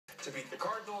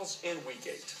Cardinals in Week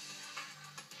 8.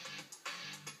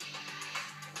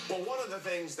 Well, one of the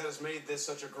things that has made this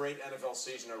such a great NFL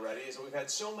season already is that we've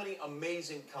had so many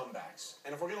amazing comebacks.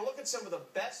 And if we're going to look at some of the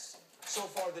best so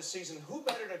far this season, who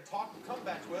better to talk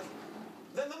comebacks with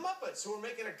than the Muppets, who are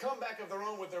making a comeback of their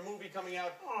own with their movie coming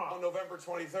out on November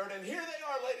 23rd. And here they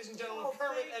are, ladies and gentlemen,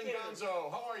 Kermit and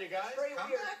Gonzo. How are you guys?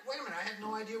 Comeback? Wait a minute, I had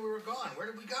no idea we were gone. Where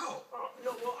did we go?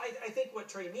 No, well, I think what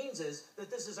Trey means is that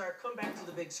this is our comeback to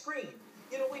the big screen.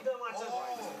 You know, we've done lots of...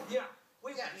 Yeah.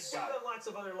 We've done lots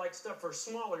of other stuff for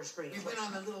smaller screens. We've been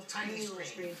on the little tiny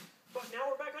screen. But now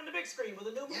we're back on the big screen with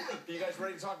a new movie. Are you guys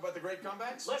ready to talk about the great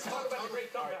comebacks? Let's talk about the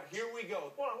great comebacks. Right, here we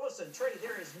go. Well, listen, Trey,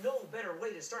 there is no better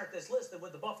way to start this list than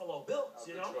with the Buffalo Bills,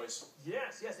 you know? Good choice.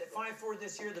 Yes. At 5-4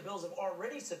 this year, the Bills have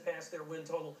already surpassed their win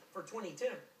total for 2010.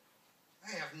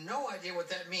 I have no idea what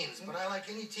that means, but I like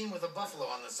any team with a buffalo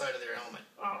on the side of their helmet.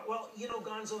 Well, you know,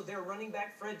 Gonzo, their running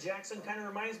back, Fred Jackson, kind of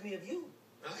reminds me of you.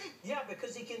 Really? Yeah,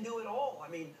 because he can do it all. I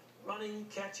mean, running,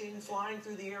 catching, flying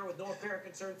through the air with no apparent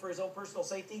concern for his own personal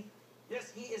safety.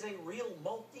 Yes, he is a real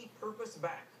multi-purpose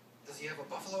back. Does he have a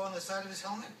buffalo on the side of his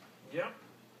helmet? Yep.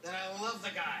 Then I love the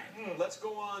guy. Let's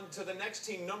go on to the next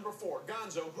team, number 4.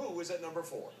 Gonzo, who is at number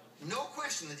 4? No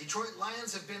question, the Detroit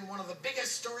Lions have been one of the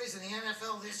biggest stories in the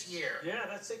NFL this year. Yeah,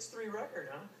 that 6-3 record,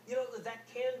 huh? You know, that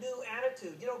can-do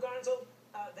attitude. You know, Gonzo,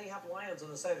 they have lions on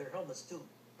the side of their helmets, too.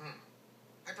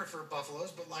 I prefer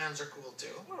buffaloes, but lions are cool,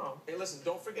 too. Oh. Hey, listen,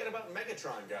 don't forget about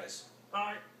Megatron, guys.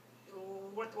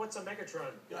 What's a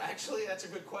Megatron? You know, actually, that's a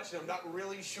good question. I'm not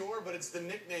really sure, but it's the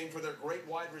nickname for their great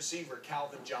wide receiver,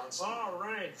 Calvin Johnson. All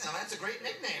right. Now, that's a great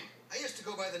nickname. I used to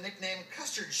go by the nickname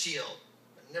Custard Shield,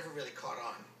 but never really caught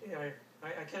on. Yeah,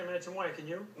 I can't imagine why. Can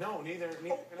you? No, neither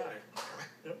can I.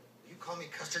 Yep. You call me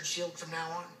Custard Shield from now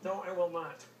on? No, I will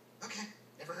not. Okay.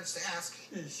 Never hurts to ask.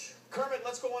 Eesh. Kermit,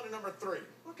 let's go on to number 3.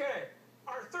 Okay.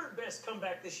 Our third best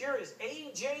comeback this year is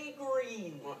A.J.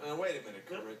 Green. Well, wait a minute,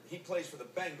 Kermit. He plays for the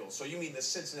Bengals, so you mean the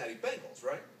Cincinnati Bengals,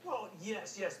 right? Well,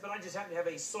 yes, but I just happen to have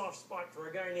a soft spot for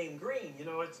a guy named Green. You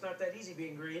know, it's not that easy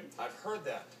being green. I've heard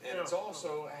that. And it's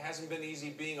also hasn't been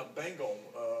easy being a Bengal,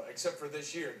 except for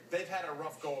this year. They've had a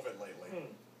rough go of it lately.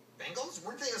 Bengals?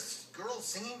 Weren't they a girl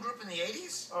singing group in the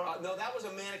 80s? No, that was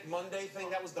a Manic Monday thing.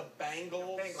 That was the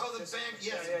Bangles. Oh, the Bengals.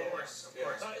 Yes, of course.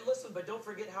 Listen, but don't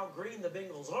forget how green the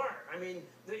Bengals are. I mean,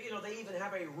 they even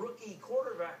have a rookie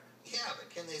quarterback. Yeah,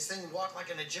 but can they sing Walk Like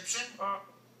an Egyptian?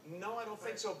 No, I don't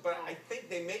think so, but I think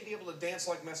they may be able to dance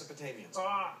like Mesopotamians.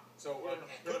 So,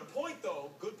 good point,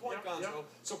 though. Good point, Gonzo. Yep.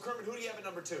 So, Kermit, who do you have at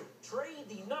number 2? Trey,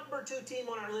 the number 2 team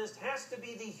on our list has to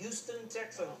be the Houston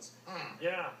Texans.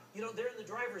 Yeah. You know, they're in the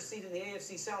driver's seat in the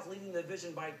AFC South, leading the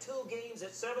division by 2 games at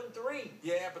 7-3.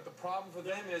 Yeah, but the problem for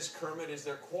them is, Kermit, is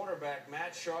their quarterback,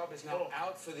 Matt Schaub, is now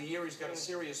out for the year. He's got a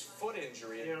serious foot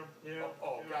injury.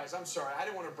 Guys, I'm sorry. I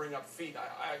didn't want to bring up feet.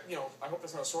 I hope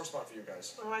that's not a sore spot for you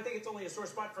guys. Well, I think it's only a sore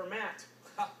spot for Matt.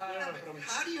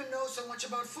 How do you know so much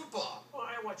about football? Well,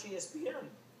 I watch ESPN.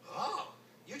 Oh,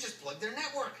 you just plugged their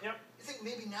network. Yep. You think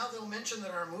maybe now they'll mention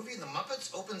that our movie, The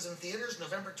Muppets, opens in theaters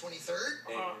November 23rd?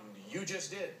 And you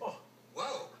just did. Oh.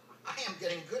 Whoa. I am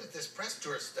getting good at this press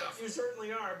tour stuff. You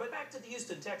certainly are. But back to the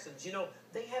Houston Texans. You know,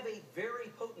 they have a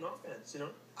very potent offense, you know.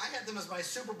 I had them as my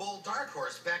Super Bowl dark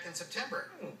horse back in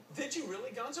September. Did you really,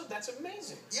 Gonzo? That's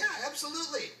amazing. Yeah,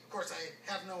 absolutely. Of course,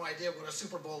 I have no idea what a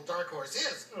Super Bowl dark horse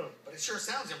is, but it sure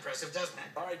sounds impressive, doesn't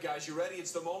it? All right, guys, you ready?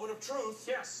 It's the moment of truth.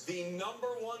 Yes. The number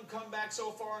 1 comeback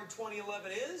so far in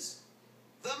 2011 is...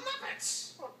 The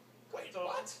Muppets. Wait,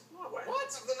 what?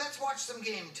 What? Let's watch some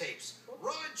game tapes.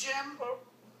 Raw Jim.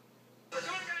 Come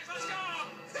on, guys, let's go!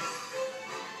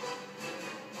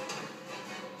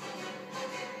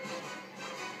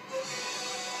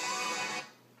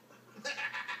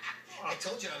 I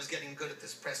told you I was getting good at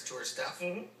this press tour stuff.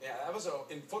 Yeah, that was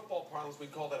in football parlance,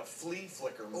 we'd call that a flea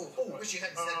flicker move. Oh, wish you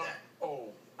hadn't said that.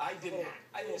 I didn't.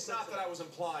 It's not that I was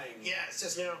implying. Yeah, it's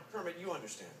just... Kermit, you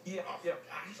understand. Yeah.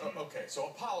 Okay, so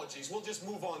apologies. We'll just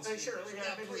move on. Sure,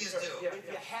 please do. If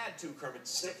you had to, Kermit,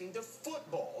 sticking to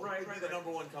football would be the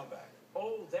number 1 comeback.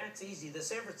 Oh, that's easy. The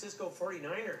San Francisco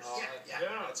 49ers.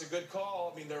 That's a good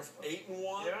call. I mean, they're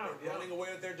 8-1. They're running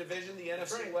away with their division, the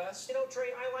NFC West. You know,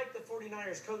 Trey, I like the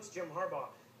 49ers coach, Jim Harbaugh.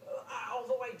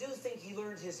 Although I do think he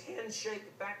learned his handshake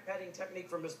back-patting technique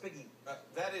from Miss Piggy.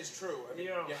 That is true. I mean,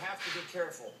 you have to be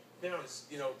careful. Because,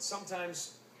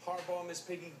 sometimes Harbaugh and Miss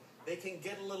Piggy, they can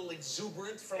get a little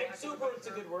exuberant. Exuberant's a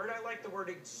good word. I like the word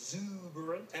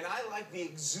exuberant. And I like the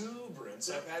exuberance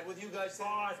I've had with you guys.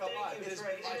 Thank you,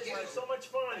 Trey. It is so much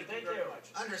fun. Thank you. Very much.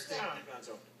 Understand.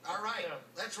 All right.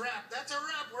 Let's wrap. That's a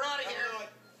wrap. We're out of here.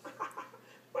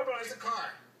 Bye-bye. Where's the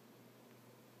car?